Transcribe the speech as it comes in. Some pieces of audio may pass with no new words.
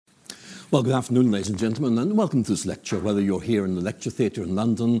Well, good afternoon, ladies and gentlemen, and welcome to this lecture, whether you're here in the Lecture Theatre in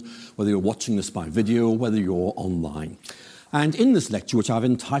London, whether you're watching this by video, or whether you're online. And in this lecture, which I've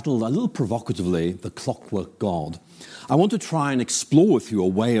entitled a little provocatively, The Clockwork God, I want to try and explore with you a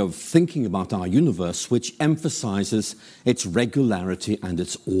way of thinking about our universe which emphasizes its regularity and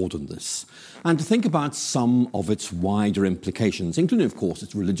its orderliness, and to think about some of its wider implications, including, of course,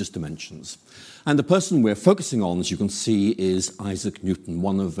 its religious dimensions. And the person we're focusing on, as you can see, is Isaac Newton,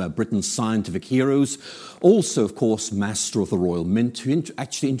 one of Britain's scientific heroes, also, of course, master of the Royal Mint, who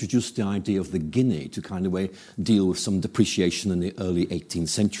actually introduced the idea of the guinea to kind of deal with some depreciation in the early 18th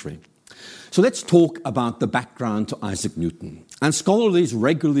century. So let's talk about the background to Isaac Newton. And scholars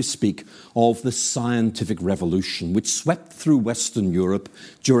regularly speak of the scientific revolution, which swept through Western Europe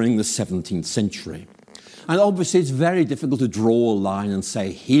during the 17th century. And obviously, it's very difficult to draw a line and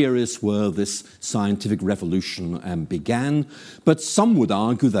say, here is where this scientific revolution began. But some would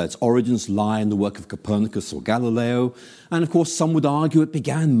argue that its origins lie in the work of Copernicus or Galileo. And of course, some would argue it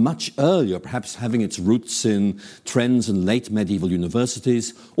began much earlier, perhaps having its roots in trends in late medieval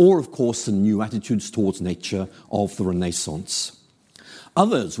universities, or of course, the new attitudes towards nature of the Renaissance.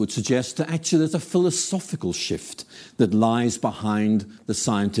 Others would suggest that actually there's a philosophical shift that lies behind the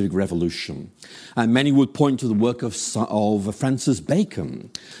scientific revolution. And many would point to the work of Francis Bacon,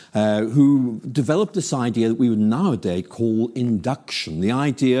 who developed this idea that we would nowadays call induction, the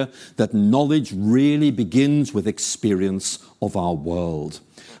idea that knowledge really begins with experience of our world.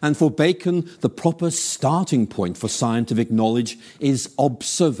 And for Bacon, the proper starting point for scientific knowledge is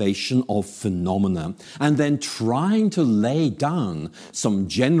observation of phenomena, and then trying to lay down some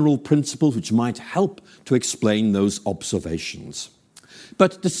general principles which might help to explain those observations.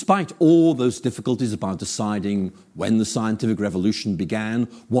 But despite all those difficulties about deciding when the scientific revolution began,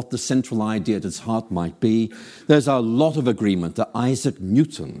 what the central idea at its heart might be, there's a lot of agreement that Isaac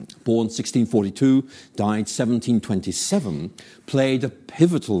Newton, born 1642, died 1727, played a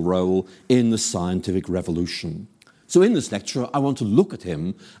pivotal role in the scientific revolution. So in this lecture, I want to look at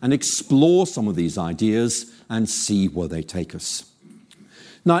him and explore some of these ideas and see where they take us.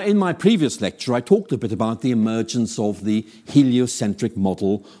 Now, in my previous lecture, I talked a bit about the emergence of the heliocentric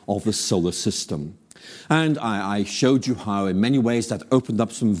model of the solar system. And I showed you how, in many ways, that opened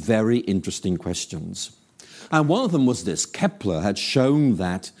up some very interesting questions. And one of them was this. Kepler had shown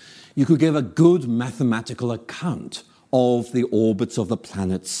that you could give a good mathematical account of the orbits of the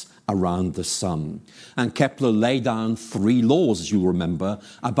planets around the sun. And Kepler laid down 3 laws, as you'll remember,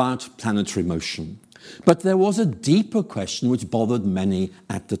 about planetary motion. But there was a deeper question which bothered many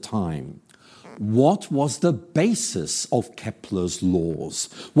at the time. What was the basis of Kepler's laws?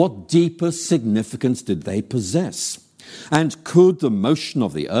 What deeper significance did they possess? And could the motion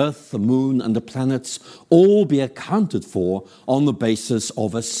of the Earth, the Moon, and the planets all be accounted for on the basis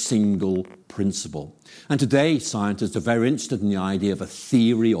of a single principle? And today, scientists are very interested in the idea of a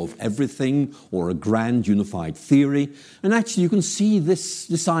theory of everything, or a grand unified theory. And actually, you can see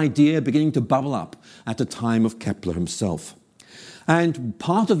this idea beginning to bubble up at the time of Kepler himself. And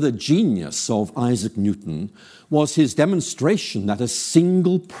part of the genius of Isaac Newton was his demonstration that a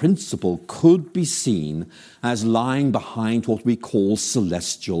single principle could be seen as lying behind what we call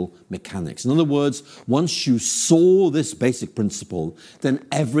celestial mechanics. In other words, once you saw this basic principle, then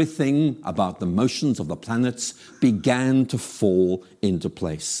everything about the motions of the planets began to fall into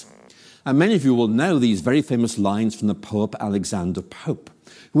place. And many of you will know these very famous lines from the poet Alexander Pope,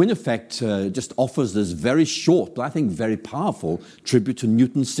 who in effect just offers this very short, but I think very powerful tribute to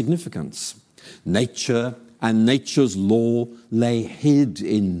Newton's significance. Nature and nature's law lay hid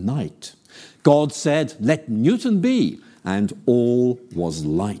in night. God said, "Let Newton be," and all was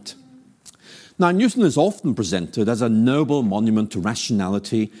light. Now, Newton is often presented as a noble monument to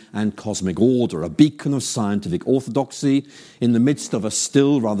rationality and cosmic order, a beacon of scientific orthodoxy in the midst of a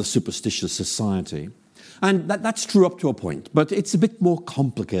still rather superstitious society. And that's true up to a point, but it's a bit more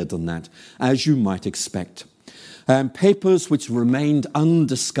complicated than that, as you might expect. Papers which remained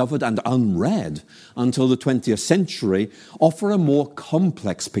undiscovered and unread until the 20th century offer a more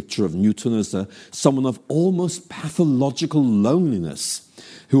complex picture of Newton as someone of almost pathological loneliness,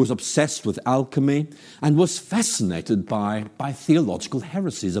 who was obsessed with alchemy and was fascinated by theological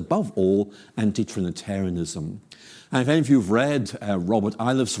heresies, above all anti-Trinitarianism. And if any of you have read Robert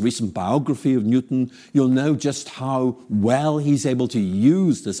Iliff's recent biography of Newton, you'll know just how well he's able to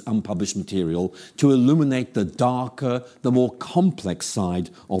use this unpublished material to illuminate the darker, the more complex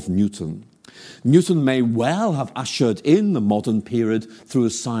side of Newton. Newton may well have ushered in the modern period through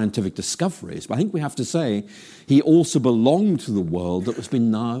his scientific discoveries, but I think we have to say he also belonged to the world that has been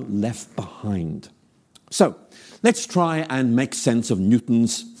now left behind. So, Let's try and make sense of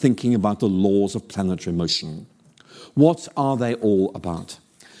Newton's thinking about the laws of planetary motion. What are they all about?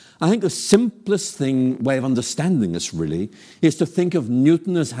 I think the simplest way of understanding this really is to think of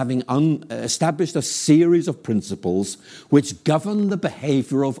Newton as having established a series of principles which govern the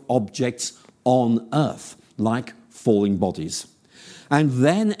behavior of objects on Earth, like falling bodies, and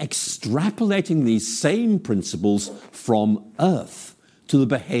then extrapolating these same principles from Earth to the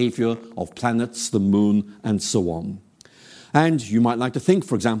behavior of planets, the moon, and so on. And you might like to think,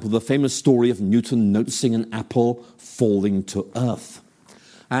 for example, the famous story of Newton noticing an apple falling to Earth.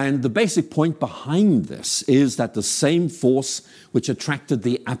 And the basic point behind this is that the same force which attracted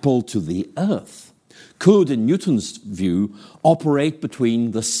the apple to the Earth could, in Newton's view, operate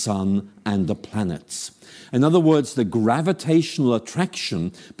between the sun and the planets. In other words, the gravitational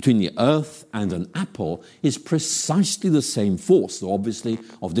attraction between the Earth and an apple is precisely the same force, though obviously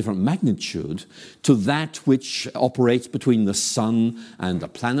of different magnitude, to that which operates between the sun and a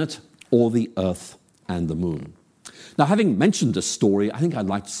planet, or the Earth and the moon. Now, having mentioned this story, I think I'd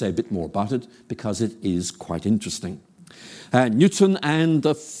like to say a bit more about it because it is quite interesting. Newton and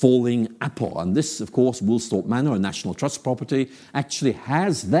the falling apple. And this, of course, Woolsthorpe Manor, a National Trust property, actually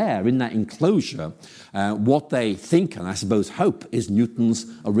has there in that enclosure what they think, and I suppose hope, is Newton's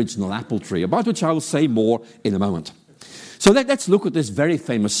original apple tree, about which I will say more in a moment. So let's look at this very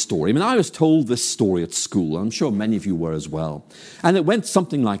famous story. I mean, I was told this story at school. I'm sure many of you were as well. And it went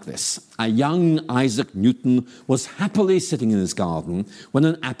something like this. A young Isaac Newton was happily sitting in his garden when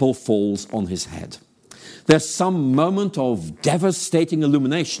an apple falls on his head. There's some moment of devastating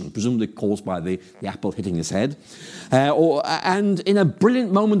illumination, presumably caused by the apple hitting his head. And in a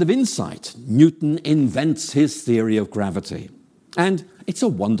brilliant moment of insight, Newton invents his theory of gravity. And it's a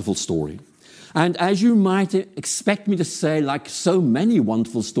wonderful story. And as you might expect me to say, like so many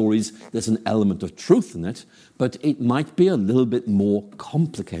wonderful stories, there's an element of truth in it, but it might be a little bit more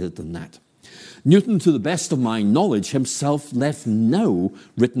complicated than that. Newton, to the best of my knowledge, himself left no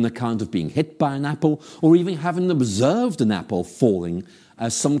written account of being hit by an apple or even having observed an apple falling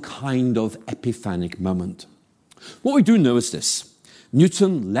as some kind of epiphanic moment. What we do know is this.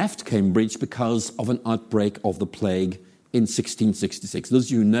 Newton left Cambridge because of an outbreak of the plague in 1666. Those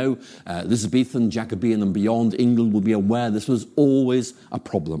of you who know Elizabethan, Jacobean and beyond England will be aware this was always a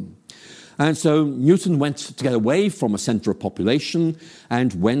problem. And so Newton went to get away from a centre of population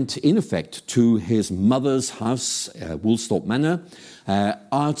and went, in effect, to his mother's house, Woolsthorpe Manor,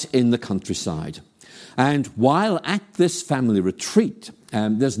 out in the countryside. And while at this family retreat,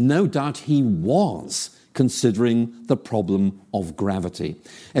 there's no doubt he was considering the problem of gravity,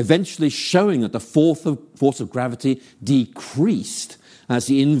 eventually showing that the force of gravity decreased as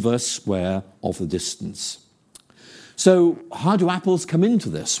the inverse square of the distance. So how do apples come into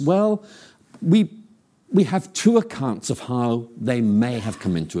this? Well, we have two accounts of how they may have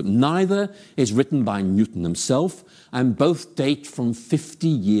come into it. Neither is written by Newton himself, and both date from 50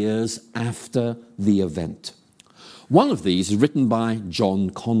 years after the event. One of these is written by John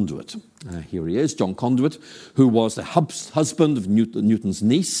Conduit. Here he is, John Conduit, who was the husband of Newton's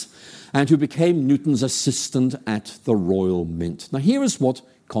niece and who became Newton's assistant at the Royal Mint. Now, here is what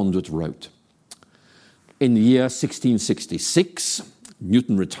Conduit wrote. In the year 1666,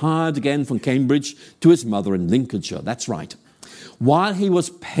 Newton retired again from Cambridge to his mother in Lincolnshire. That's right. While he was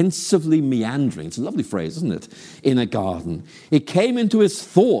pensively meandering, it's a lovely phrase, isn't it, in a garden, it came into his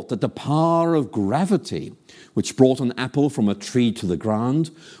thought that the power of gravity, which brought an apple from a tree to the ground,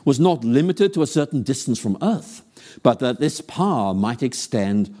 was not limited to a certain distance from Earth, but that this power might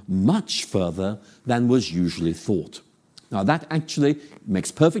extend much further than was usually thought. Now, that actually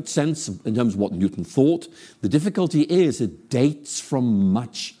makes perfect sense in terms of what Newton thought. The difficulty is it dates from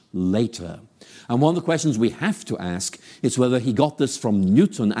much later. And one of the questions we have to ask is whether he got this from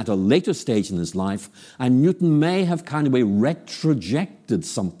Newton at a later stage in his life, and Newton may have kind of retrojected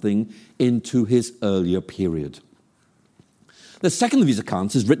something into his earlier period. The second of these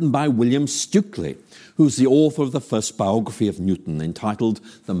accounts is written by William Stukely, who's the author of the first biography of Newton, entitled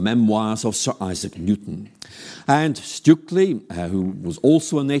The Memoirs of Sir Isaac Newton. And Stukely, who was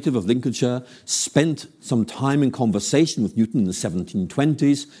also a native of Lincolnshire, spent some time in conversation with Newton in the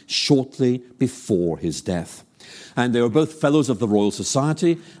 1720s, shortly before his death. And they were both fellows of the Royal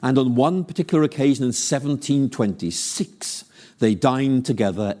Society, and on one particular occasion in 1726, they dined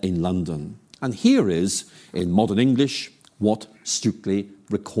together in London. And here is, in modern English, what Stukely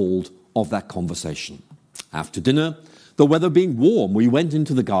recalled of that conversation. After dinner, the weather being warm, we went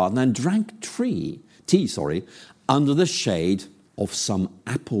into the garden and drank tea, under the shade of some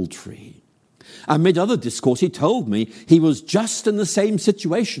apple tree. Amid other discourse, he told me he was just in the same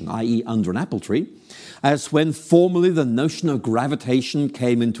situation, i.e. under an apple tree, as when formerly the notion of gravitation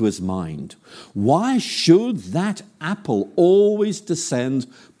came into his mind. Why should that apple always descend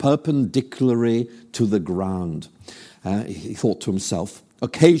perpendicularly to the ground? He thought to himself,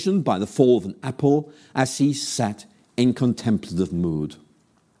 occasioned by the fall of an apple as he sat in contemplative mood.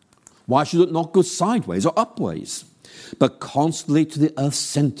 Why should it not go sideways or upways, but constantly to the earth's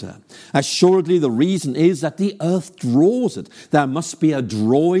center? Assuredly, the reason is that the earth draws it. There must be a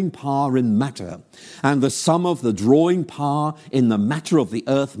drawing power in matter, and the sum of the drawing power in the matter of the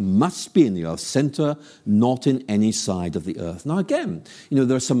earth must be in the earth's center, not in any side of the earth. Now again,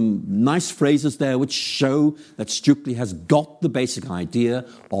 there are some nice phrases there which show that Stukely has got the basic idea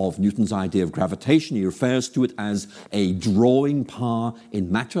of Newton's idea of gravitation. He refers to it as a drawing power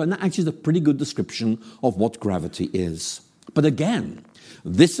in matter, and that actually is a pretty good description of what gravity is. But again,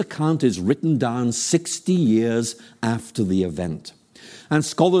 this account is written down 60 years after the event. And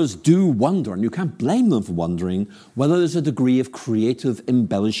scholars do wonder, and you can't blame them for wondering, whether there's a degree of creative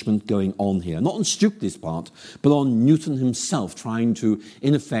embellishment going on here. Not on Stukely's part, but on Newton himself, trying to,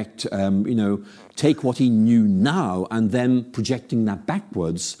 in effect, take what he knew now and then projecting that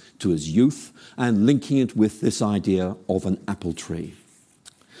backwards to his youth and linking it with this idea of an apple tree.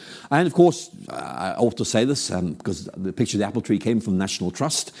 And of course, I ought to say this because the picture of the apple tree came from National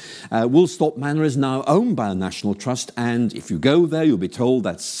Trust. Woolsthorpe Manor is now owned by the National Trust, and if you go there, you'll be told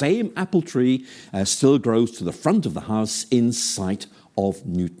that same apple tree still grows to the front of the house in sight of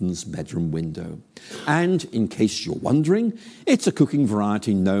Newton's bedroom window. And in case you're wondering, it's a cooking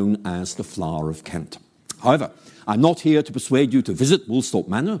variety known as the Flower of Kent. However, I'm not here to persuade you to visit Woolsthorpe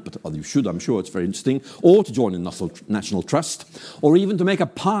Manor, but you should, I'm sure it's very interesting, or to join the National Trust, or even to make a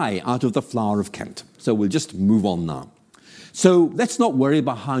pie out of the Flower of Kent. So we'll just move on now. So let's not worry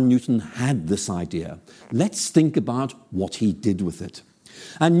about how Newton had this idea. Let's think about what he did with it.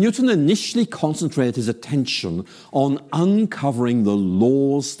 And Newton initially concentrated his attention on uncovering the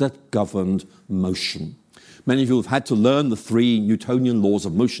laws that governed motion. Many of you have had to learn the 3 Newtonian laws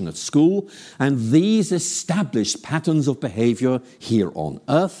of motion at school, and these established patterns of behavior here on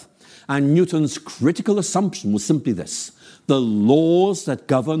Earth. And Newton's critical assumption was simply this: the laws that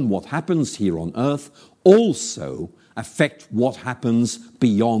govern what happens here on Earth also affect what happens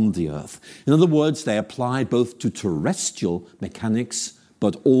beyond the Earth. In other words, they apply both to terrestrial mechanics,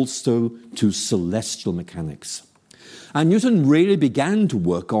 but also to celestial mechanics. And Newton really began to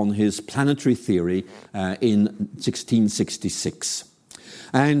work on his planetary theory in 1666.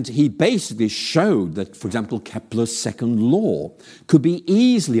 And he basically showed that, for example, Kepler's second law could be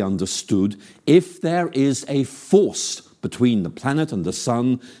easily understood if there is a force between the planet and the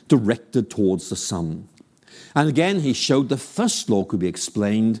sun directed towards the sun. And again, he showed the first law could be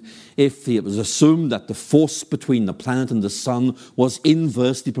explained if it was assumed that the force between the planet and the sun was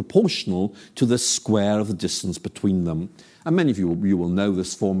inversely proportional to the square of the distance between them. And many of you will know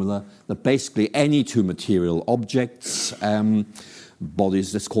this formula, that basically any 2 material objects,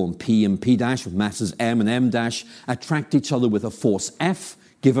 bodies, let's call them P and P dash, with masses M and M dash, attract each other with a force F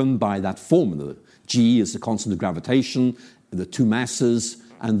given by that formula. G is the constant of gravitation, the 2 masses,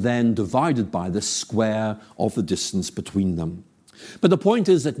 and then divided by the square of the distance between them. But the point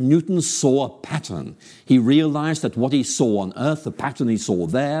is that Newton saw a pattern. He realized that what he saw on Earth, the pattern he saw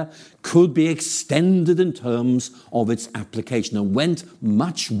there, could be extended in terms of its application and went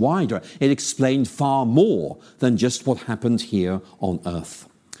much wider. It explained far more than just what happened here on Earth.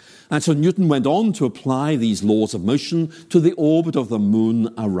 And so Newton went on to apply these laws of motion to the orbit of the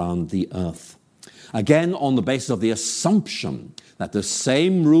moon around the Earth. Again, on the basis of the assumption that the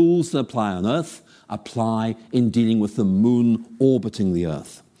same rules that apply on Earth apply in dealing with the moon orbiting the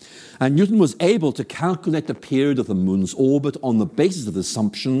Earth. And Newton was able to calculate the period of the moon's orbit on the basis of the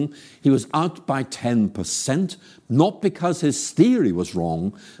assumption. He was out by 10%, not because his theory was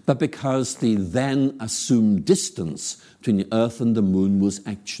wrong, but because the then assumed distance between the Earth and the moon was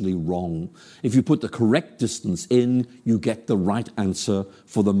actually wrong. If you put the correct distance in, you get the right answer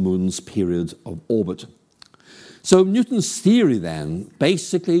for the moon's period of orbit. So Newton's theory then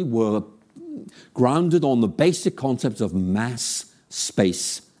basically were grounded on the basic concepts of mass,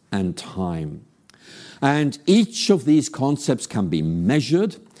 space, and time. And each of these concepts can be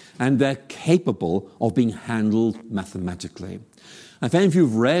measured, and they're capable of being handled mathematically. If any of you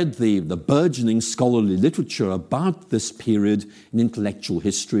have read the burgeoning scholarly literature about this period in intellectual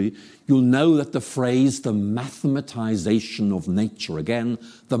history, you'll know that the phrase, the mathematization of nature, again,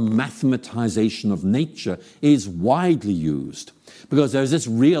 the mathematization of nature is widely used. because there's this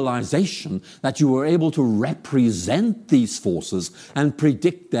realization that you were able to represent these forces and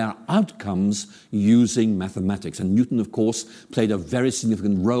predict their outcomes using mathematics. And Newton, of course, played a very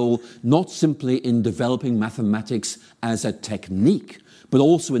significant role, not simply in developing mathematics as a technique, but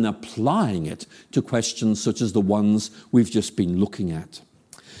also in applying it to questions such as the ones we've just been looking at.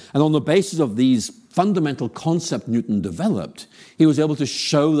 And on the basis of these fundamental concepts Newton developed, he was able to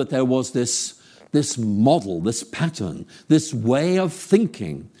show that there was this model, this pattern, this way of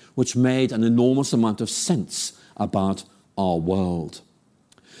thinking, which made an enormous amount of sense about our world.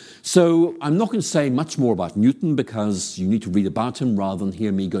 So I'm not going to say much more about Newton because you need to read about him rather than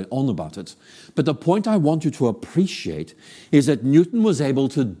hear me going on about it. But the point I want you to appreciate is that Newton was able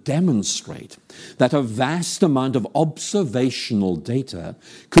to demonstrate that a vast amount of observational data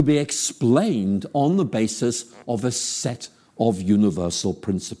could be explained on the basis of a set of universal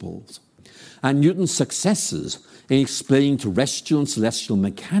principles. And Newton's successes in explaining terrestrial and celestial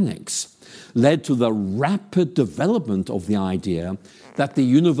mechanics led to the rapid development of the idea that the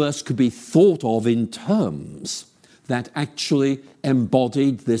universe could be thought of in terms that actually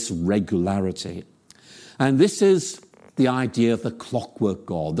embodied this regularity. And this is the idea of the clockwork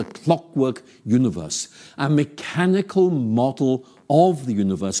God, the clockwork universe, a mechanical model of the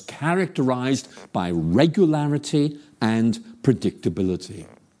universe characterized by regularity and predictability.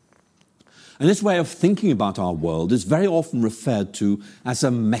 And this way of thinking about our world is very often referred to as a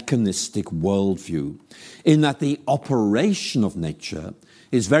mechanistic worldview, in that the operation of nature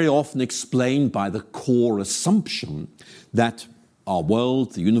is very often explained by the core assumption that our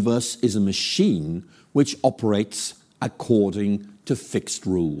world, the universe, is a machine which operates according to fixed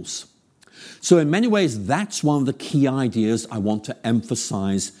rules. So in many ways, that's one of the key ideas I want to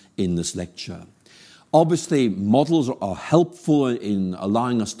emphasize in this lecture. Obviously, models are helpful in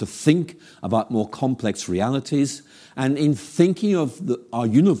allowing us to think about more complex realities and in thinking of our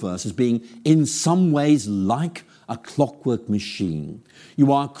universe as being in some ways like a clockwork machine.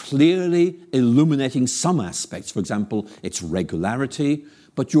 You are clearly illuminating some aspects, for example, its regularity,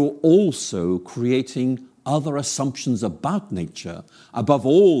 but you're also creating other assumptions about nature, above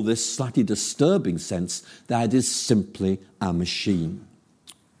all this slightly disturbing sense that it is simply a machine.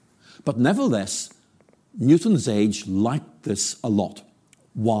 But nevertheless, Newton's age liked this a lot.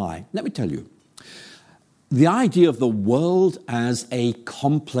 Why? Let me tell you. The idea of the world as a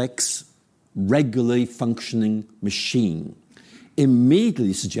complex, regularly functioning machine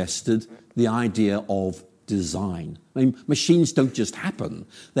immediately suggested the idea of design. I mean, machines don't just happen.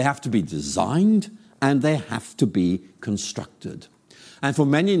 They have to be designed and they have to be constructed. And for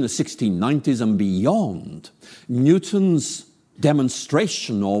many in the 1690s and beyond, Newton's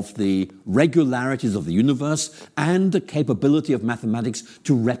demonstration of the regularities of the universe and the capability of mathematics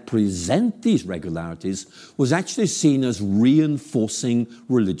to represent these regularities was actually seen as reinforcing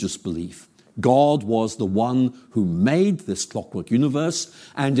religious belief. God was the one who made this clockwork universe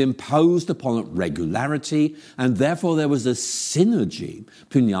and imposed upon it regularity, and therefore there was a synergy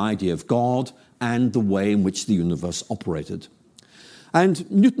between the idea of God and the way in which the universe operated.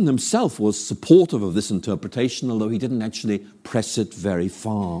 And Newton himself was supportive of this interpretation, although he didn't actually press it very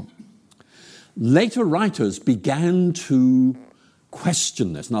far. Later writers began to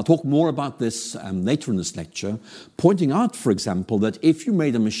question this. And I'll talk more about this later in this lecture, pointing out, for example, that if you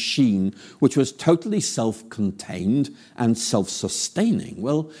made a machine which was totally self-contained and self-sustaining,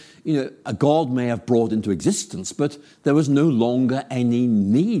 well, a God may have brought into existence, but there was no longer any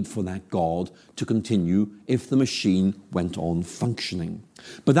need for that God to continue if the machine went on functioning.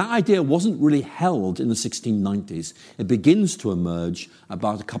 But that idea wasn't really held in the 1690s. It begins to emerge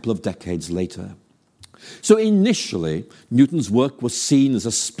about a couple of decades later. So initially, Newton's work was seen as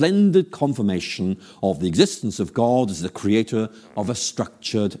a splendid confirmation of the existence of God as the creator of a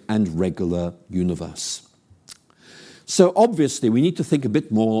structured and regular universe. So obviously, we need to think a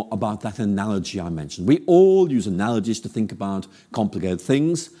bit more about that analogy I mentioned. We all use analogies to think about complicated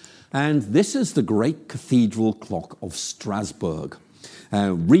things, and this is the great cathedral clock of Strasbourg.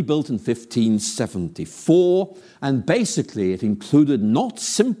 Rebuilt in 1574, and basically it included not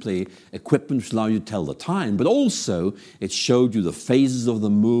simply equipment which allowed you to tell the time, but also it showed you the phases of the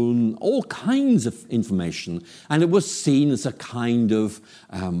moon, all kinds of information, and it was seen as a kind of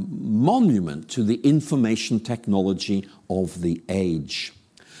monument to the information technology of the age.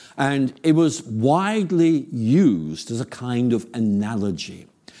 And it was widely used as a kind of analogy.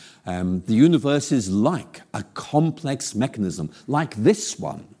 The universe is like a complex mechanism, like this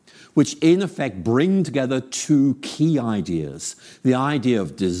one, which in effect bring together two key ideas, the idea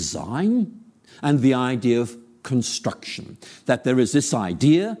of design and the idea of construction. That there is this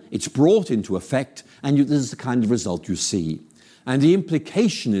idea, it's brought into effect, and this is the kind of result you see. And the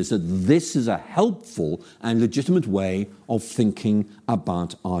implication is that this is a helpful and legitimate way of thinking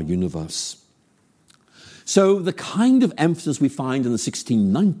about our universe. So the kind of emphasis we find in the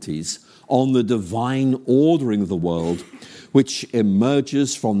 1690s on the divine ordering of the world, which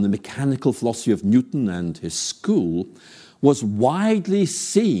emerges from the mechanical philosophy of Newton and his school, was widely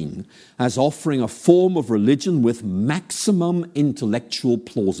seen as offering a form of religion with maximum intellectual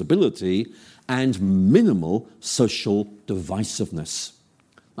plausibility and minimal social divisiveness.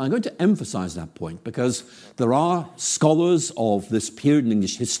 Now, I'm going to emphasize that point because there are scholars of this period in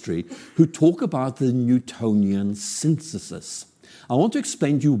English history who talk about the Newtonian synthesis. I want to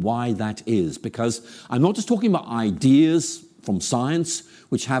explain to you why that is, because I'm not just talking about ideas from science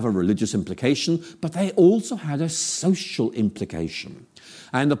which have a religious implication, but they also had a social implication.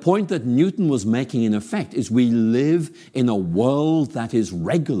 And the point that Newton was making, in effect, is we live in a world that is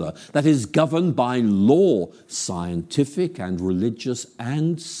regular, that is governed by law, scientific and religious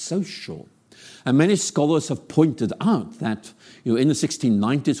and social. And many scholars have pointed out that in the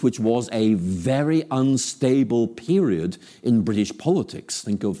 1690s, which was a very unstable period in British politics,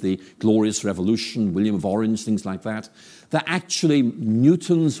 think of the Glorious Revolution, William of Orange, things like that actually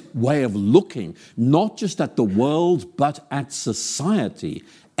Newton's way of looking, not just at the world, but at society,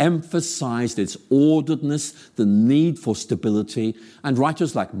 emphasized its orderedness, the need for stability, and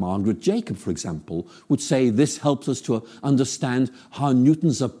writers like Margaret Jacob, for example, would say this helps us to understand how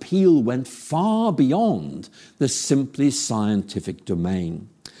Newton's appeal went far beyond the simply scientific domain.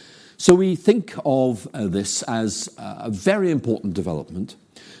 So we think of this as a very important development,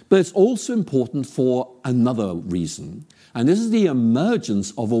 but it's also important for another reason, and this is the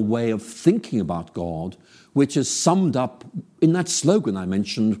emergence of a way of thinking about God which is summed up in that slogan I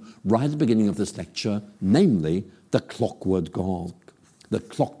mentioned right at the beginning of this lecture, namely, the clockwork God. The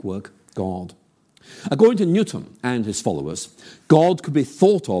clockwork God. According to Newton and his followers, God could be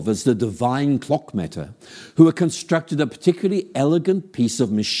thought of as the divine clockmaker who had constructed a particularly elegant piece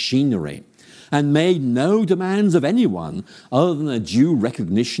of machinery and made no demands of anyone other than a due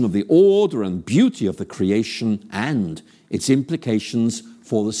recognition of the order and beauty of the creation and its implications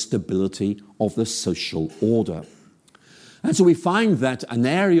for the stability of the social order. And so we find that an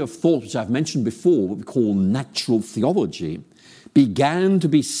area of thought which I've mentioned before, what we call natural theology, began to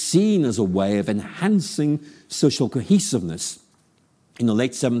be seen as a way of enhancing social cohesiveness in the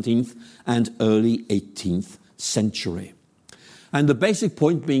late 17th and early 18th century. And the basic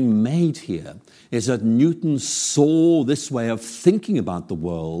point being made here is that Newton saw this way of thinking about the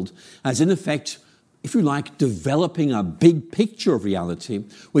world as, in effect, if you like, developing a big picture of reality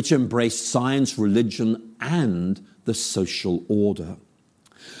which embraced science, religion, and the social order.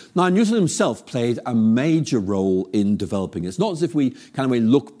 Now, Newton himself played a major role in developing it. It's not as if we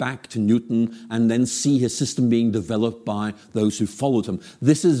look back to Newton and then see his system being developed by those who followed him.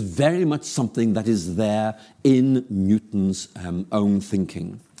 This is very much something that is there in Newton's own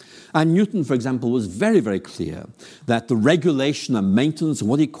thinking. And Newton, for example, was very, very clear that the regulation and maintenance of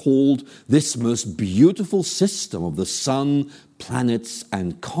what he called this most beautiful system of the sun, planets,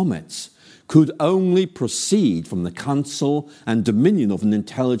 and comets could only proceed from the counsel and dominion of an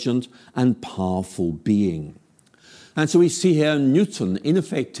intelligent and powerful being. And so we see here Newton, in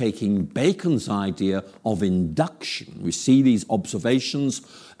effect, taking Bacon's idea of induction. We see these observations.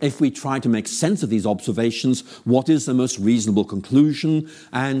 If we try to make sense of these observations, what is the most reasonable conclusion?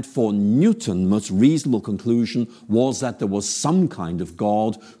 And for Newton, the most reasonable conclusion was that there was some kind of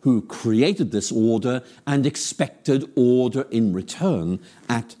God who created this order and expected order in return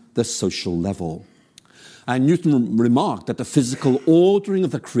at the social level. And Newton remarked that the physical ordering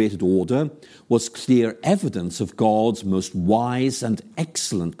of the created order was clear evidence of God's most wise and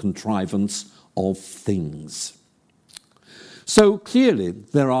excellent contrivance of things. So clearly,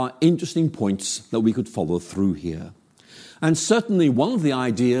 there are interesting points that we could follow through here. And certainly one of the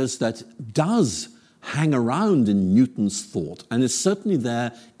ideas that does hang around in Newton's thought, and is certainly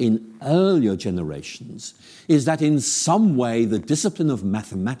there in earlier generations, is that in some way the discipline of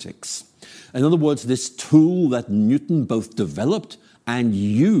mathematics, in other words, this tool that Newton both developed and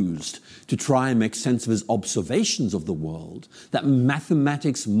used to try and make sense of his observations of the world, that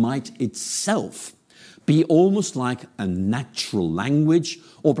mathematics might itself be almost like a natural language,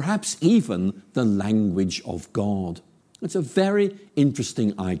 or perhaps even the language of God. It's a very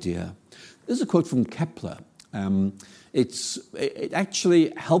interesting idea. This is a quote from Kepler. It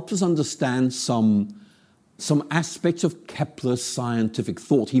actually helps us understand some aspects of Kepler's scientific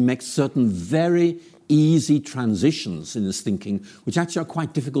thought. He makes certain very easy transitions in his thinking, which actually are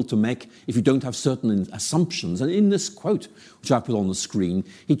quite difficult to make if you don't have certain assumptions. And in this quote, which I put on the screen,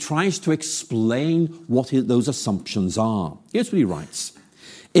 he tries to explain what those assumptions are. Here's what he writes.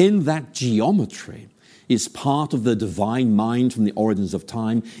 In that geometry is part of the divine mind from the origins of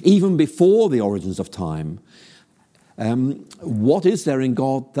time, even before the origins of time. What is there in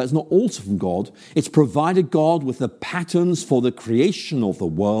God that's not also from God? It's provided God with the patterns for the creation of the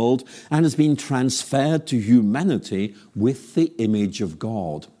world and has been transferred to humanity with the image of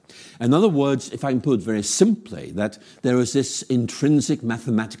God. In other words, if I can put it very simply, that there is this intrinsic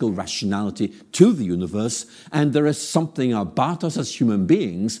mathematical rationality to the universe, and there is something about us as human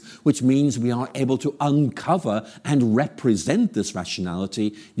beings which means we are able to uncover and represent this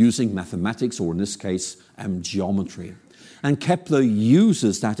rationality using mathematics, or in this case, geometry. And Kepler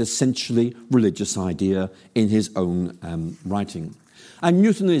uses that essentially religious idea in his own writing. And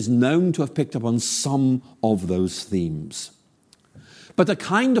Newton is known to have picked up on some of those themes. But the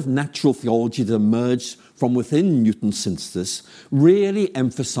kind of natural theology that emerged from within Newton's synthesis really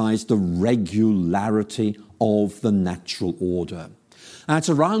emphasized the regularity of the natural order. And it's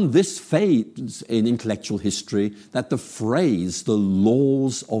around this phase in intellectual history that the phrase, the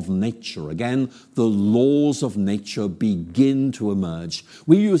laws of nature, again, the laws of nature begin to emerge.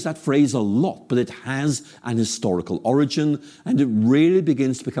 We use that phrase a lot, but it has an historical origin, and it really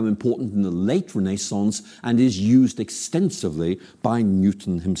begins to become important in the late Renaissance and is used extensively by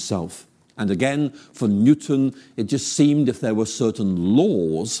Newton himself. And again, for Newton, it just seemed if there were certain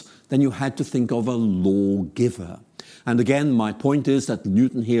laws, then you had to think of a lawgiver. And again, my point is that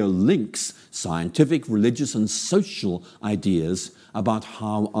Newton here links scientific, religious, and social ideas about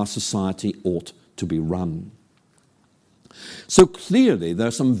how our society ought to be run. So clearly, there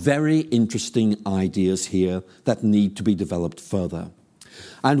are some very interesting ideas here that need to be developed further.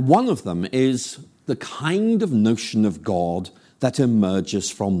 And one of them is the kind of notion of God that emerges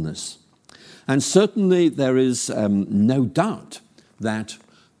from this. And certainly there is no doubt that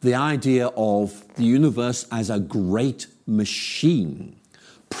the idea of the universe as a great machine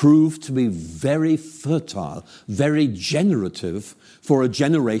proved to be very fertile, very generative for a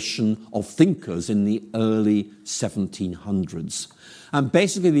generation of thinkers in the early 1700s. And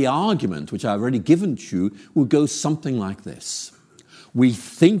basically the argument, which I've already given to you, would go something like this. We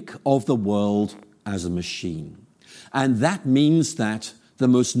think of the world as a machine. And that means that the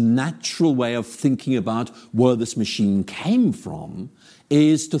most natural way of thinking about where this machine came from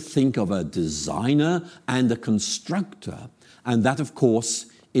is to think of a designer and a constructor. And that, of course,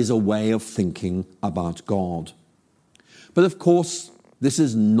 is a way of thinking about God. But of course, this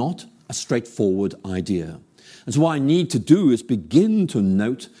is not a straightforward idea. And so what I need to do is begin to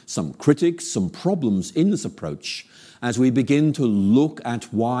note some critics, some problems in this approach as we begin to look at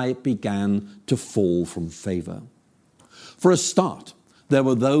why it began to fall from favor. For a start, there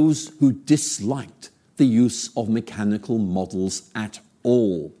were those who disliked the use of mechanical models at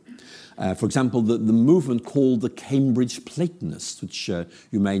all. For example, the movement called the Cambridge Platonists, which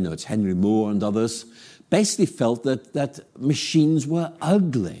you may know, it's Henry Moore and others, basically felt that machines were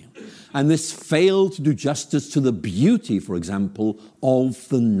ugly. And this failed to do justice to the beauty, for example, of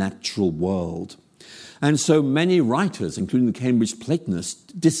the natural world. And so many writers, including the Cambridge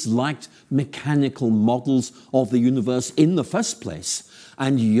Platonists, disliked mechanical models of the universe in the first place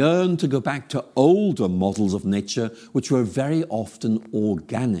and yearned to go back to older models of nature, which were very often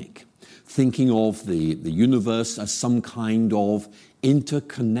organic, thinking of the universe as some kind of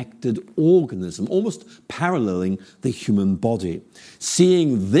interconnected organism, almost paralleling the human body.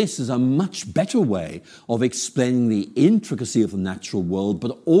 Seeing this as a much better way of explaining the intricacy of the natural world,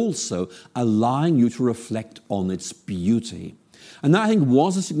 but also allowing you to reflect on its beauty. And that, I think,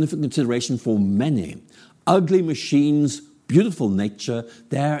 was a significant consideration for many. Ugly machines, beautiful nature,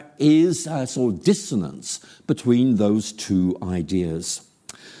 there is a sort of dissonance between those two ideas.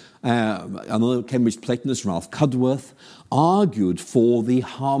 Another Cambridge Platonist, Ralph Cudworth, argued for the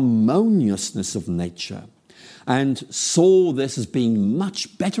harmoniousness of nature and saw this as being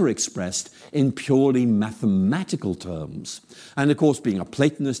much better expressed in purely mathematical terms. And of course, being a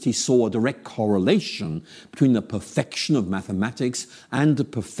Platonist, he saw a direct correlation between the perfection of mathematics and the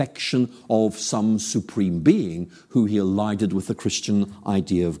perfection of some supreme being who he allied with the Christian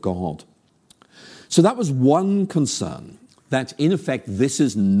idea of God. So that was one concern, that in effect this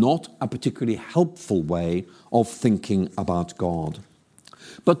is not a particularly helpful way of thinking about God.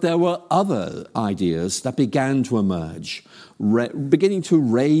 But there were other ideas that began to emerge, beginning to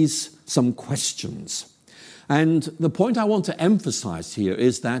raise some questions. And the point I want to emphasize here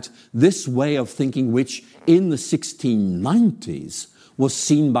is that this way of thinking, which in the 1690s was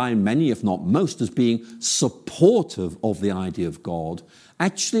seen by many, if not most, as being supportive of the idea of God,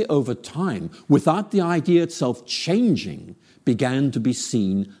 actually over time, without the idea itself changing, began to be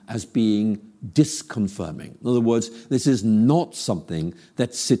seen as being disconfirming. In other words, this is not something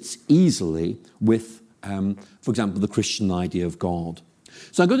that sits easily with, for example, the Christian idea of God.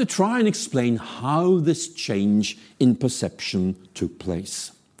 So I'm going to try and explain how this change in perception took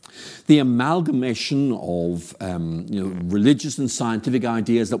place. The amalgamation of religious and scientific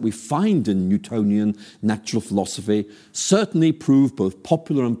ideas that we find in Newtonian natural philosophy certainly proved both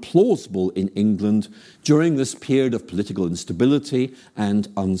popular and plausible in England during this period of political instability and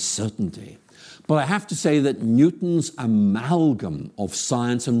uncertainty. But I have to say that Newton's amalgam of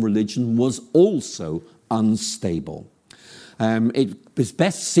science and religion was also unstable. It is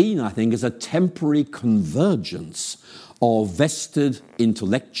best seen, I think, as a temporary convergence of vested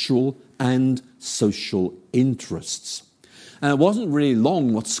intellectual and social interests. And it wasn't really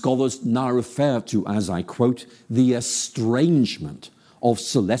long what scholars now refer to as, I quote, the estrangement of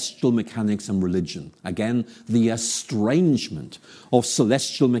celestial mechanics and religion. Again, the estrangement of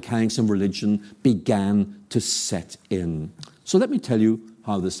celestial mechanics and religion began to set in. So let me tell you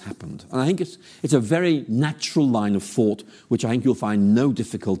how this happened. And I think it's a very natural line of thought, which I think you'll find no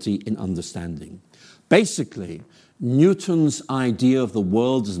difficulty in understanding. Basically, Newton's idea of the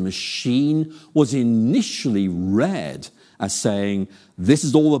world as a machine was initially read as saying, this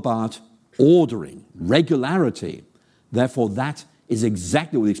is all about ordering, regularity. Therefore, that is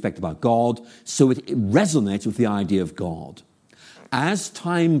exactly what we expect about God, so it resonates with the idea of God. As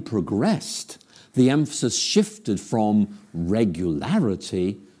time progressed, the emphasis shifted from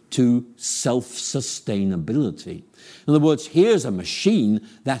regularity to self-sustainability. In other words, here's a machine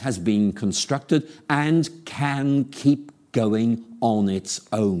that has been constructed and can keep going on its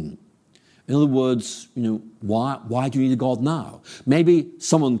own. In other words, why do you need a God now? Maybe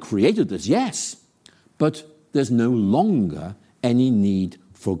someone created this, yes, but there's no longer any need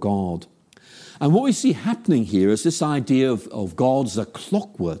for God. And what we see happening here is this idea of God as a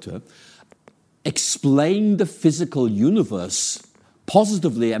clockworker explain the physical universe,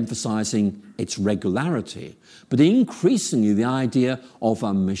 positively emphasizing its regularity, but increasingly the idea of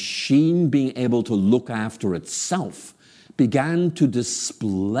a machine being able to look after itself began to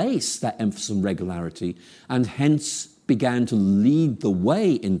displace that emphasis on regularity and hence began to lead the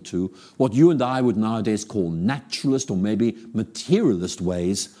way into what you and I would nowadays call naturalist or maybe materialist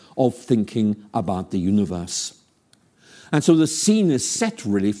ways of thinking about the universe. And so the scene is set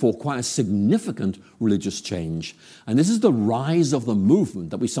really for quite a significant religious change. And this is the rise of the movement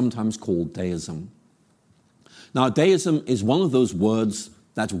that we sometimes call deism. Now, deism is one of those words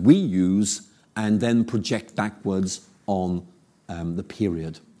that we use and then project backwards on the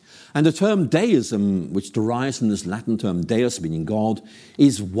period. And the term deism, which derives from this Latin term deus, meaning God,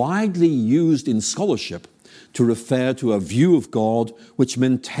 is widely used in scholarship to refer to a view of God which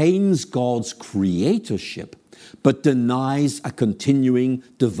maintains God's creatorship but denies a continuing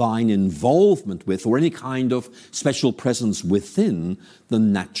divine involvement with or any kind of special presence within the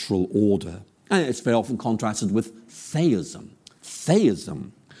natural order. And it's very often contrasted with theism.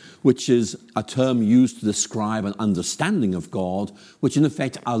 Theism, which is a term used to describe an understanding of God, which in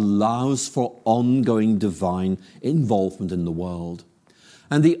effect allows for ongoing divine involvement in the world.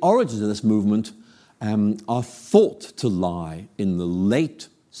 And the origins of this movement are thought to lie in the late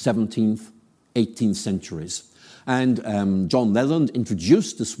 17th, 18th centuries. And John Leland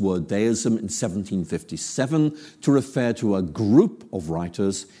introduced this word deism in 1757 to refer to a group of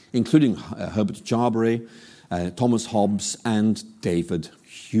writers, including Herbert Jarberry, Thomas Hobbes, and David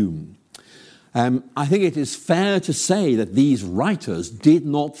Hume. I think it is fair to say that these writers did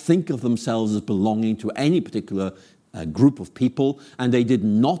not think of themselves as belonging to any particular group of people, and they did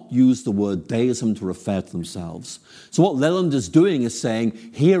not use the word deism to refer to themselves. So what Leland is doing is saying,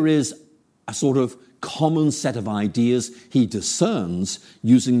 here is a sort of common set of ideas he discerns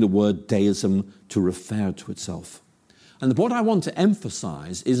using the word deism to refer to itself. And what I want to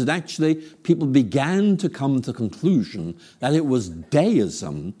emphasize is that actually people began to come to the conclusion that it was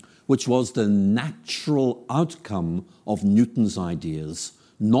deism which was the natural outcome of Newton's ideas,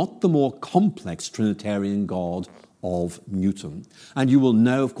 not the more complex Trinitarian God of Newton. And you will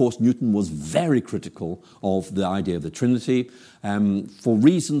know, of course, Newton was very critical of the idea of the Trinity for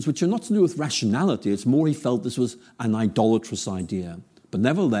reasons which are not to do with rationality. It's more he felt this was an idolatrous idea. But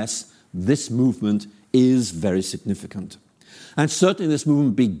nevertheless, this movement is very significant. And certainly this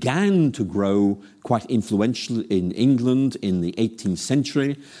movement began to grow quite influential in England in the 18th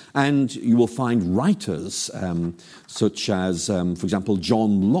century, and you will find writers such as, for example,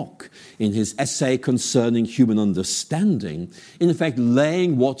 John Locke, in his essay concerning human understanding, in effect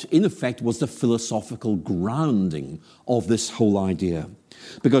laying what in effect was the philosophical grounding of this whole idea.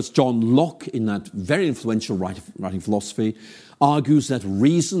 Because John Locke, in that very influential writing philosophy, argues that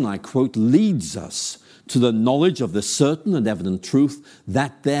reason, I quote, leads us to the knowledge of the certain and evident truth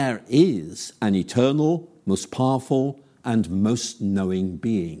that there is an eternal, most powerful, and most knowing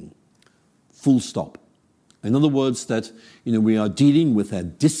being. Full stop. In other words, that we are dealing with a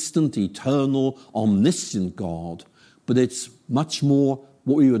distant, eternal, omniscient God, but it's much more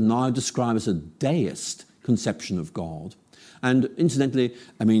what we would now describe as a deist conception of God. And incidentally,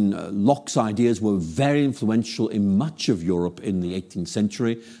 Locke's ideas were very influential in much of Europe in the 18th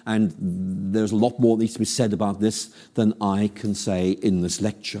century, and there's a lot more that needs to be said about this than I can say in this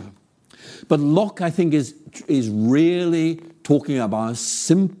lecture. But Locke, I think, is really talking about a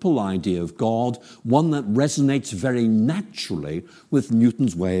simple idea of God, one that resonates very naturally with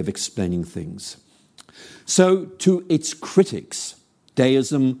Newton's way of explaining things. So, to its critics,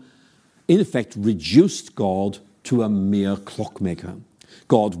 deism, in effect, reduced God to a mere clockmaker.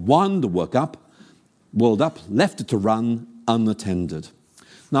 God wound the world up, left it to run unattended.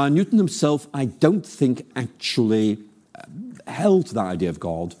 Now, Newton himself, I don't think actually held to that idea of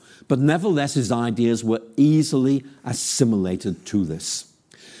God, but nevertheless his ideas were easily assimilated to this.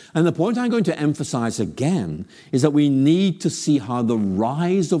 And the point I'm going to emphasize again is that we need to see how the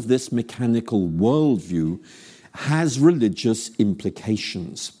rise of this mechanical worldview has religious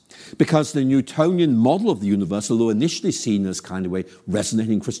implications. Because the Newtonian model of the universe, although initially seen as kind of a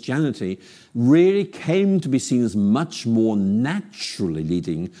resonating Christianity, really came to be seen as much more naturally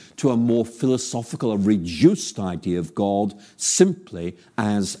leading to a more philosophical, a reduced idea of God simply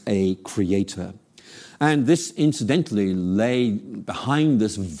as a creator. And this, incidentally, lay behind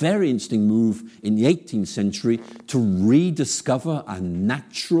this very interesting move in the 18th century to rediscover a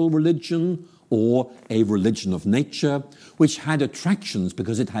natural religion or a religion of nature, which had attractions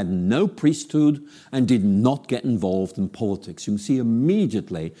because it had no priesthood and did not get involved in politics. You can see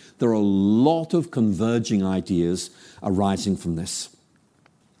immediately there are a lot of converging ideas arising from this.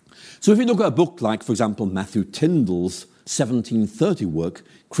 So if you look at a book like, for example, Matthew Tyndall's 1730 work,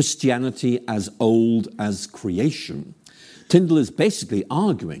 Christianity as Old as Creation, Tyndall is basically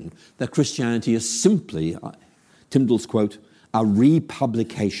arguing that Christianity is simply, Tyndall's quote, a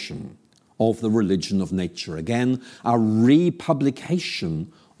republication of the religion of nature. Again, a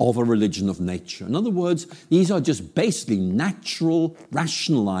republication of a religion of nature. In other words, these are just basically natural,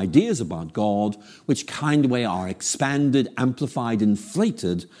 rational ideas about God, which kind of way are expanded, amplified,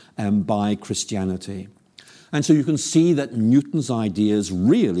 inflated by Christianity. And so you can see that Newton's ideas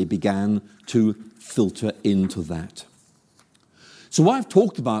really began to filter into that. So what I've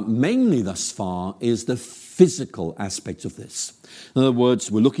talked about mainly thus far is the physical aspect of this. In other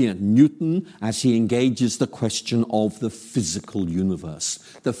words, we're looking at Newton as he engages the question of the physical universe,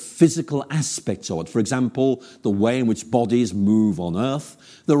 the physical aspects of it. For example, the way in which bodies move on Earth,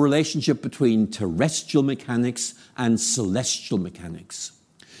 the relationship between terrestrial mechanics and celestial mechanics.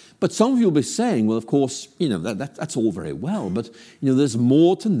 But some of you will be saying, well, of course, that's all very well, but, there's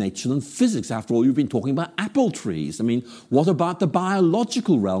more to nature than physics. After all, you've been talking about apple trees. What about the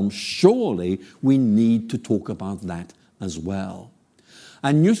biological realm? Surely we need to talk about that as well.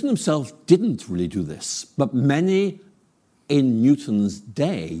 And Newton himself didn't really do this, but many in Newton's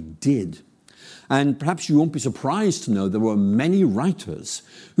day did. And perhaps you won't be surprised to know there were many writers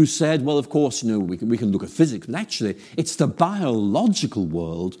who said, well, of course, we can look at physics, but actually it's the biological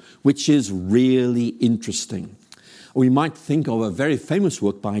world which is really interesting. We might think of a very famous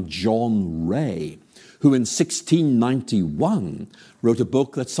work by John Ray, who in 1691 wrote a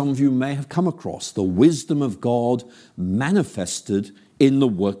book that some of you may have come across, The Wisdom of God Manifested in the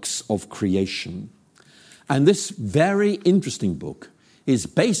Works of Creation. And this very interesting book is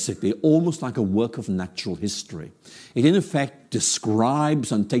basically almost like a work of natural history. It, in effect,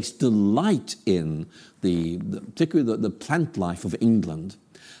 describes and takes delight in particularly the plant life of England,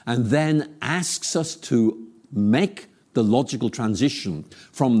 and then asks us to make the logical transition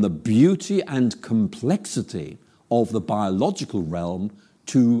from the beauty and complexity of the biological realm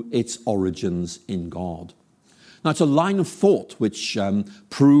to its origins in God. Now, it's a line of thought which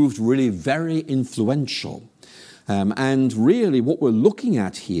proved really very influential. And really what we're looking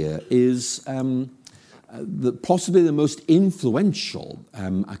at here is possibly the most influential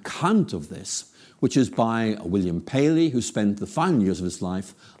account of this which is by William Paley, who spent the final years of his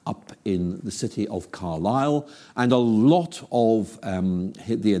life up in the city of Carlisle. And a lot of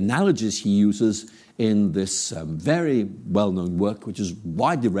the analogies he uses in this very well-known work, which is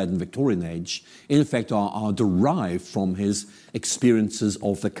widely read in the Victorian age, in effect are derived from his experiences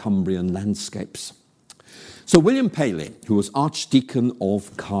of the Cumbrian landscapes. So William Paley, who was Archdeacon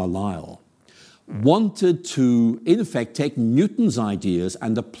of Carlisle, wanted to, in effect, take Newton's ideas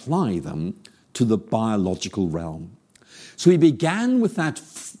and apply them to the biological realm. So he began with that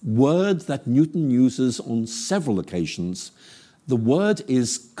word that Newton uses on several occasions. The word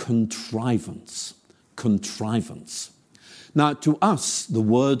is contrivance. Contrivance. Now, to us, the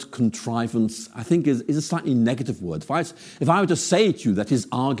word contrivance, I think, is a slightly negative word. If I were to say to you that his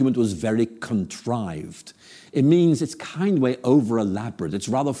argument was very contrived, it means it's kind of way over-elaborate. It's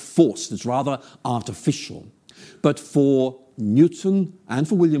rather forced. It's rather artificial. But for Newton and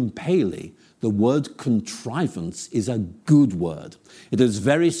for William Paley, the word contrivance is a good word. It has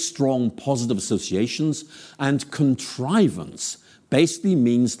very strong positive associations, and contrivance basically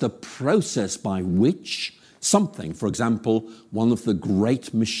means the process by which something, for example, one of the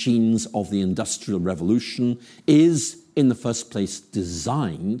great machines of the Industrial Revolution, is in the first place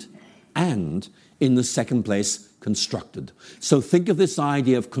designed and in the second place constructed. So think of this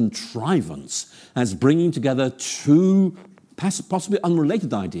idea of contrivance as bringing together two possibly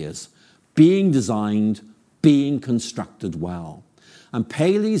unrelated ideas, being designed, being constructed well. And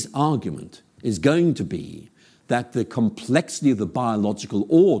Paley's argument is going to be that the complexity of the biological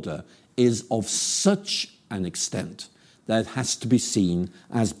order is of such an extent that it has to be seen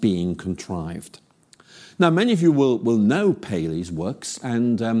as being contrived. Now, many of you will know Paley's works,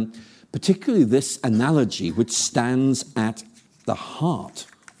 and particularly this analogy, which stands at the heart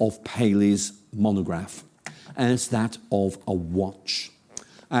of Paley's monograph, and it's that of a watch.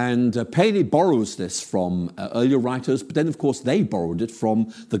 And Paley borrows this from earlier writers, but then, of course, they borrowed it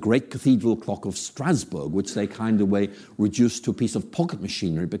from the great cathedral clock of Strasbourg, which they kind of reduced to a piece of pocket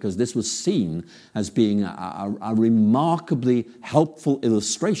machinery, because this was seen as being a remarkably helpful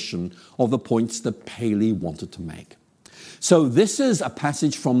illustration of the points that Paley wanted to make. So this is a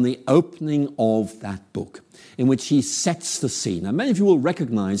passage from the opening of that book, in which he sets the scene. And many of you will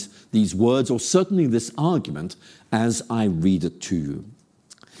recognize these words, or certainly this argument, as I read it to you.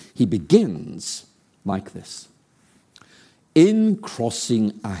 He begins like this. In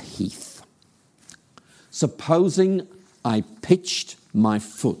crossing a heath, supposing I pitched my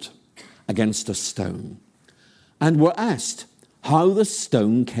foot against a stone and were asked how the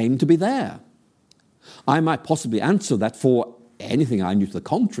stone came to be there, I might possibly answer that for anything I knew to the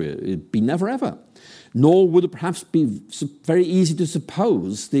contrary, it'd be never ever. Nor would it perhaps be very easy to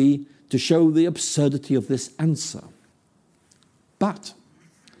to show the absurdity of this answer. But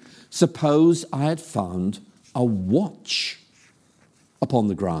suppose I had found a watch upon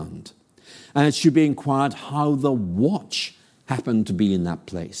the ground, and it should be inquired how the watch happened to be in that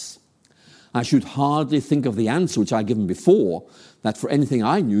place. I should hardly think of the answer which I had given before, that for anything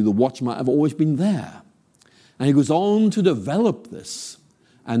I knew, the watch might have always been there. And he goes on to develop this,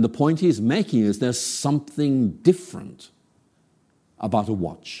 and the point he's making is there's something different about a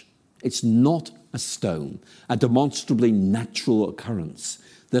watch. It's not a stone, a demonstrably natural occurrence.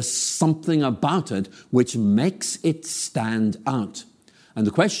 There's something about it which makes it stand out. And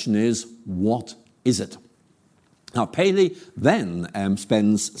the question is, what is it? Now, Paley then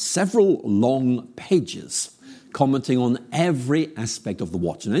spends several long pages commenting on every aspect of the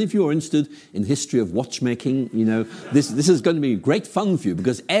watch. And if you're interested in the history of watchmaking, this is going to be great fun for you,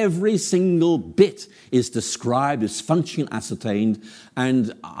 because every single bit is described, is functioning, ascertained,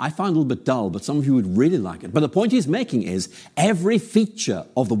 and I find it a little bit dull, but some of you would really like it. But the point he's making is every feature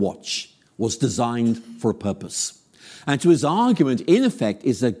of the watch was designed for a purpose. And to his argument, in effect,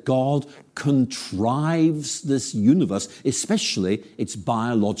 is that God contrives this universe, especially its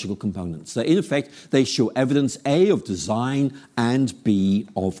biological components. So in effect, they show evidence A, of design, and B,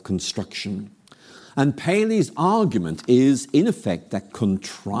 of construction. And Paley's argument is, in effect, that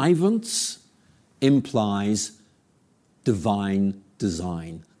contrivance implies divine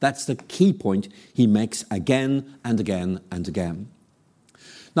design. That's the key point he makes again and again and again.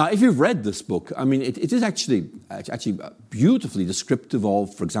 Now, if you've read this book, it is actually beautifully descriptive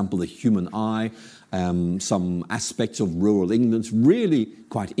of, for example, the human eye, some aspects of rural England. It's really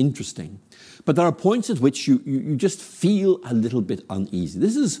quite interesting. But there are points at which you just feel a little bit uneasy.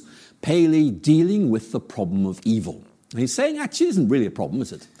 This is Paley dealing with the problem of evil. And he's saying, actually, it isn't really a problem,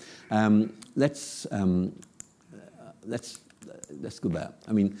 is it? Let's go there.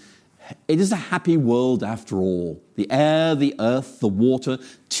 It is a happy world after all. The air, the earth, the water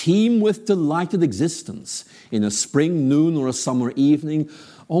teem with delighted existence. In a spring noon or a summer evening,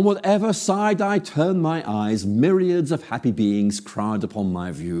 on whatever side I turn my eyes, myriads of happy beings crowd upon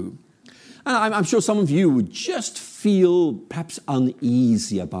my view. And I'm sure some of you would just feel perhaps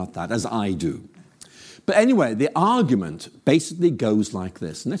uneasy about that, as I do. But anyway, the argument basically goes like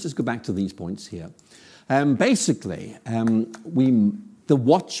this. And let's just go back to these points here. The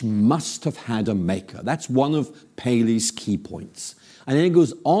watch must have had a maker. That's one of Paley's key points. And then it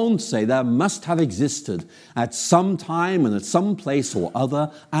goes on to say there must have existed at some time and at some place or other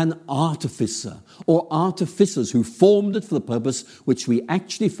an artificer or artificers who formed it for the purpose which we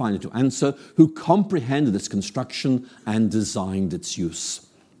actually find it to answer, who comprehended its construction and designed its use.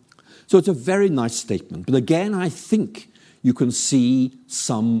 So it's a very nice statement. But again, I think you can see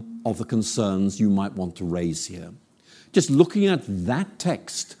some of the concerns you might want to raise here. Just looking at that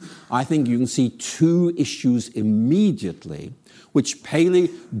text, I think you can see two issues immediately, which Paley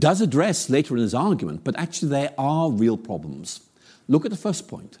does address later in his argument, but actually they are real problems. Look at the first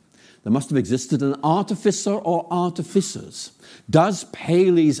point. There must have existed an artificer or artificers. Does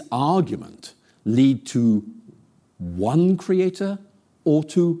Paley's argument lead to one creator or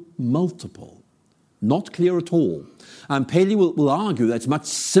to multiple? Not clear at all. And Paley will argue that it's much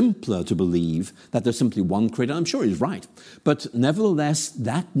simpler to believe that there's simply one creator. I'm sure he's right. But nevertheless,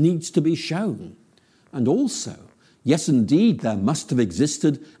 that needs to be shown. And also, yes, indeed, there must have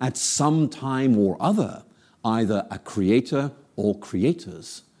existed at some time or other either a creator or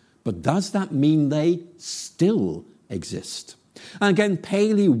creators. But does that mean they still exist? And again,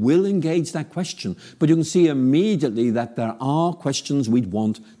 Paley will engage that question. But you can see immediately that there are questions we'd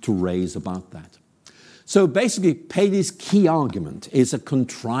want to raise about that. So basically, Paley's key argument is that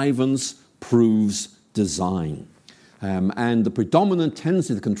contrivance proves design. And the predominant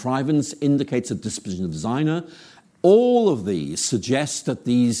tendency of the contrivance indicates a disposition of designer. All of these suggest that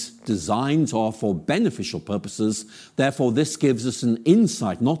these designs are for beneficial purposes. Therefore, this gives us an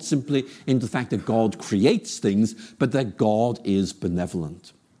insight, not simply into the fact that God creates things, but that God is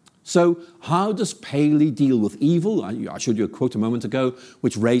benevolent. So how does Paley deal with evil? I showed you a quote a moment ago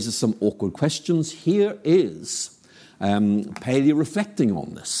which raises some awkward questions. Here is Paley reflecting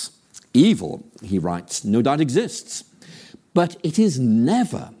on this. Evil, he writes, no doubt exists, but it is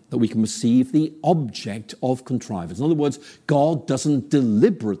never that we can perceive the object of contrivance. In other words, God doesn't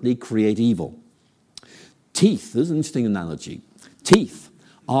deliberately create evil. Teeth, there's an interesting analogy. Teeth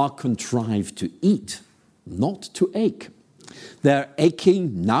are contrived to eat, not to ache. Their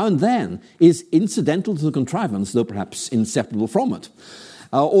aching now and then is incidental to the contrivance, though perhaps inseparable from it.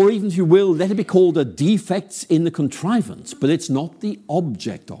 Or even, if you will, let it be called a defect in the contrivance, but it's not the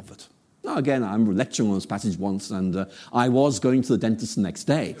object of it. Now, again, I remember lecturing on this passage once, and I was going to the dentist the next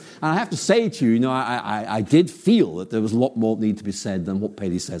day. And I have to say to you, I did feel that there was a lot more that needed to be said than what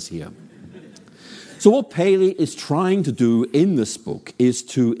Paley says here. So what Paley is trying to do in this book is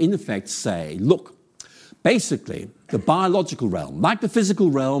to, in effect, say, look, basically, the biological realm, like the physical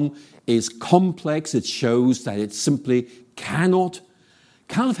realm, is complex. It shows that it simply cannot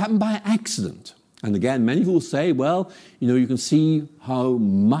have happened by accident. And again, many people will say, well, you can see how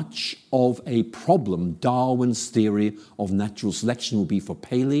much of a problem Darwin's theory of natural selection will be for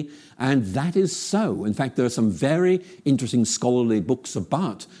Paley, and that is so. In fact, there are some very interesting scholarly books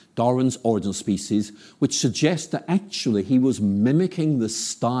about Darwin's Origin of Species, which suggest that actually he was mimicking the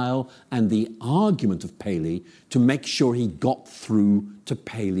style and the argument of Paley to make sure he got through to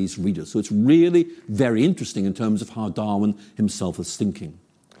Paley's readers. So it's really very interesting in terms of how Darwin himself is thinking.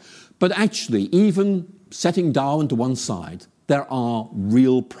 But actually, even setting Darwin to one side, there are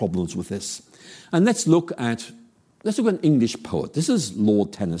real problems with this. And let's look at an English poet. This is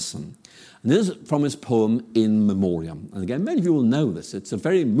Lord Tennyson. And this is from his poem In Memoriam. And again, many of you will know this. It's a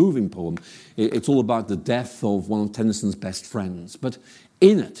very moving poem. It's all about the death of one of Tennyson's best friends. But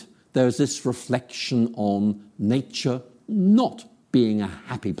in it, there's this reflection on nature not being a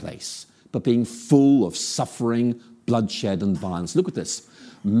happy place, but being full of suffering, bloodshed, and violence. Look at this.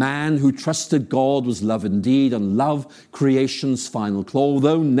 Man who trusted God was love indeed, and love creation's final claw.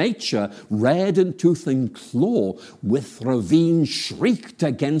 Though nature, red in tooth and claw, with ravine shrieked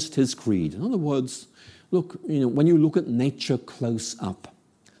against his creed. In other words, look, when you look at nature close up,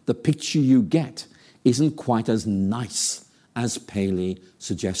 the picture you get isn't quite as nice as Paley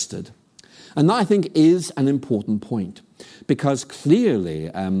suggested. And that, I think, is an important point, because clearly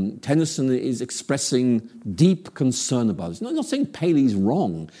Tennyson is expressing deep concern about it. He's not saying Paley's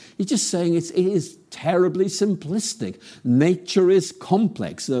wrong. He's just saying it is terribly simplistic. Nature is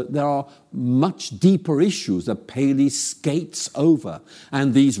complex. There are much deeper issues that Paley skates over,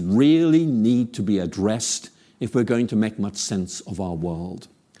 and these really need to be addressed if we're going to make much sense of our world.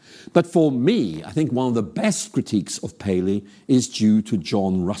 But for me, I think one of the best critiques of Paley is due to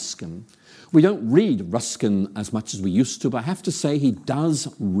John Ruskin. We don't read Ruskin as much as we used to, but I have to say he does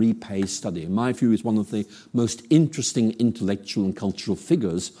repay study. In my view, he's one of the most interesting intellectual and cultural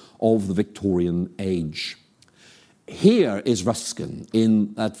figures of the Victorian age. Here is Ruskin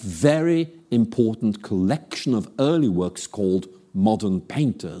in that very important collection of early works called Modern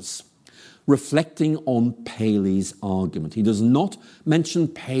Painters, reflecting on Paley's argument. He does not mention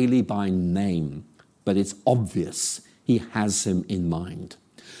Paley by name, but it's obvious he has him in mind.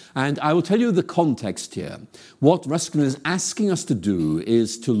 And I will tell you the context here. What Ruskin is asking us to do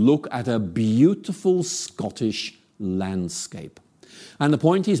is to look at a beautiful Scottish landscape. And the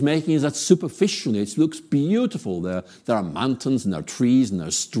point he's making is that superficially it looks beautiful. There are mountains and there are trees and there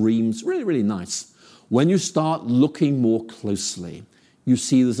are streams, really, really nice. When you start looking more closely, you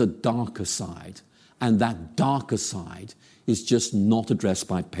see there's a darker side, and that darker side is just not addressed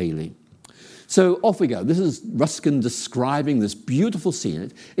by Paley. So off we go. This is Ruskin describing this beautiful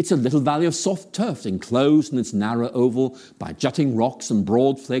scene. It's a little valley of soft turf, enclosed in its narrow oval by jutting rocks and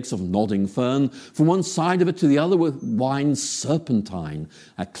broad flakes of nodding fern. From one side of it to the other winds serpentine,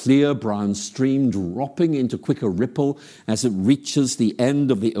 a clear brown stream dropping into quicker ripple as it reaches the end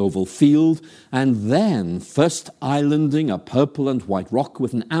of the oval field, and then, first islanding a purple and white rock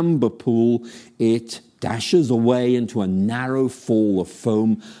with an amber pool, it dashes away into a narrow fall of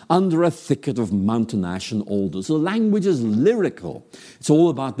foam under a thicket of mountain ash and alders. The language is lyrical. It's all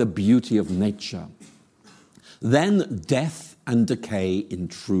about the beauty of nature. Then death and decay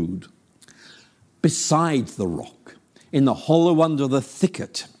intrude. Beside the rock, in the hollow under the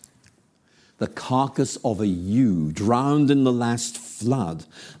thicket, the carcass of a ewe, drowned in the last flood,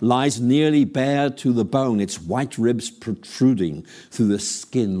 lies nearly bare to the bone, its white ribs protruding through the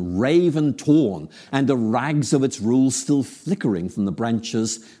skin, raven torn, and the rags of its wool still flickering from the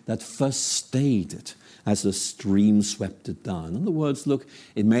branches that first stayed it as the stream swept it down. In other words, look,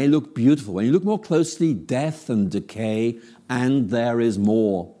 it may look beautiful. When you look more closely, death and decay, and there is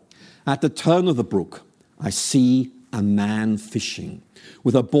more. At the turn of the brook, I see a man fishing,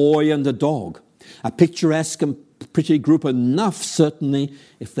 with a boy and a dog, a picturesque and pretty group enough, certainly,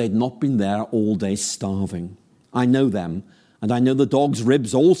 if they'd not been there all day starving. I know them, and I know the dog's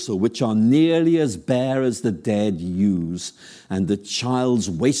ribs also, which are nearly as bare as the dead ewes, and the child's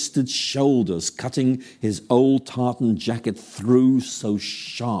wasted shoulders cutting his old tartan jacket through, so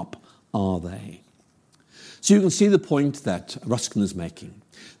sharp are they. So you can see the point that Ruskin is making,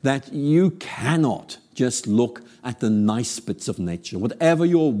 that you cannot just look at the nice bits of nature. Whatever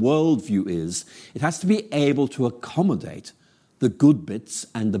your worldview is, it has to be able to accommodate the good bits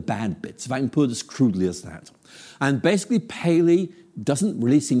and the bad bits, if I can put it as crudely as that. And basically, Paley doesn't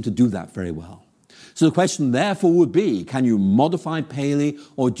really seem to do that very well. So the question, therefore, would be, can you modify Paley,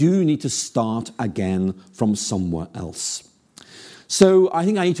 or do you need to start again from somewhere else? So I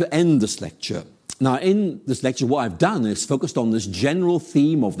think I need to end this lecture. Now, in this lecture, what I've done is focused on this general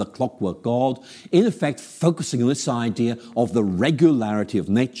theme of the clockwork God, in effect focusing on this idea of the regularity of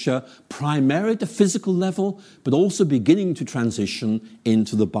nature, primarily at the physical level, but also beginning to transition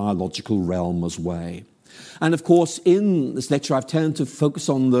into the biological realm as well. And of course, in this lecture, I've tended to focus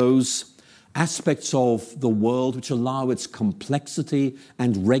on those aspects of the world which allow its complexity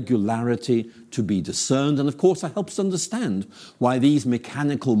and regularity to be discerned. And of course, that helps understand why these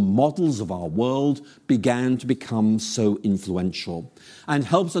mechanical models of our world began to become so influential, and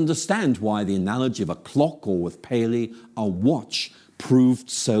helps understand why the analogy of a clock, or with Paley, a watch, proved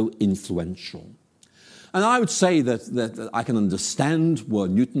so influential. And I would say that I can understand where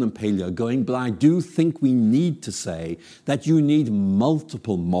Newton and Paley are going, but I do think we need to say that you need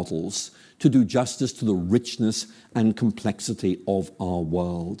multiple models to do justice to the richness and complexity of our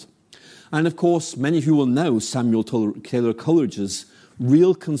world. And of course, many of you will know Samuel Taylor Coleridge's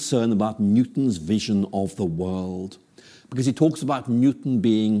real concern about Newton's vision of the world, because he talks about Newton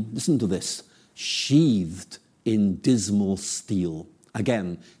being, listen to this, sheathed in dismal steel.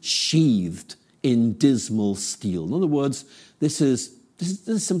 Again, sheathed in dismal steel. In other words, this is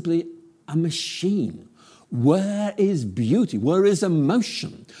simply a machine. Where is beauty? Where is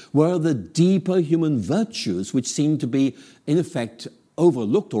emotion? Where are the deeper human virtues which seem to be, in effect,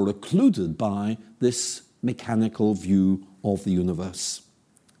 overlooked or occluded by this mechanical view of the universe?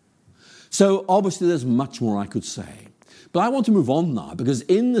 So obviously there's much more I could say. But I want to move on now, because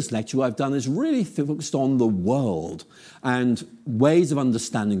in this lecture what I've done is really focused on the world and ways of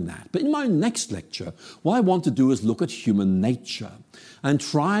understanding that. But in my next lecture, what I want to do is look at human nature and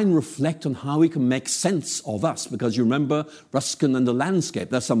try and reflect on how we can make sense of us. Because you remember Ruskin and the landscape.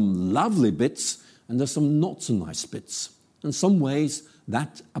 There's some lovely bits and there's some not so nice bits. In some ways,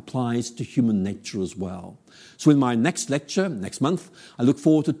 that applies to human nature as well. So in my next lecture, next month, I look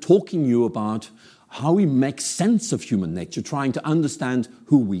forward to talking to you about how we make sense of human nature, trying to understand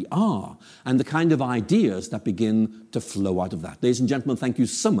who we are and the kind of ideas that begin to flow out of that. Ladies and gentlemen, thank you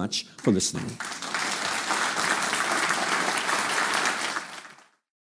so much for listening.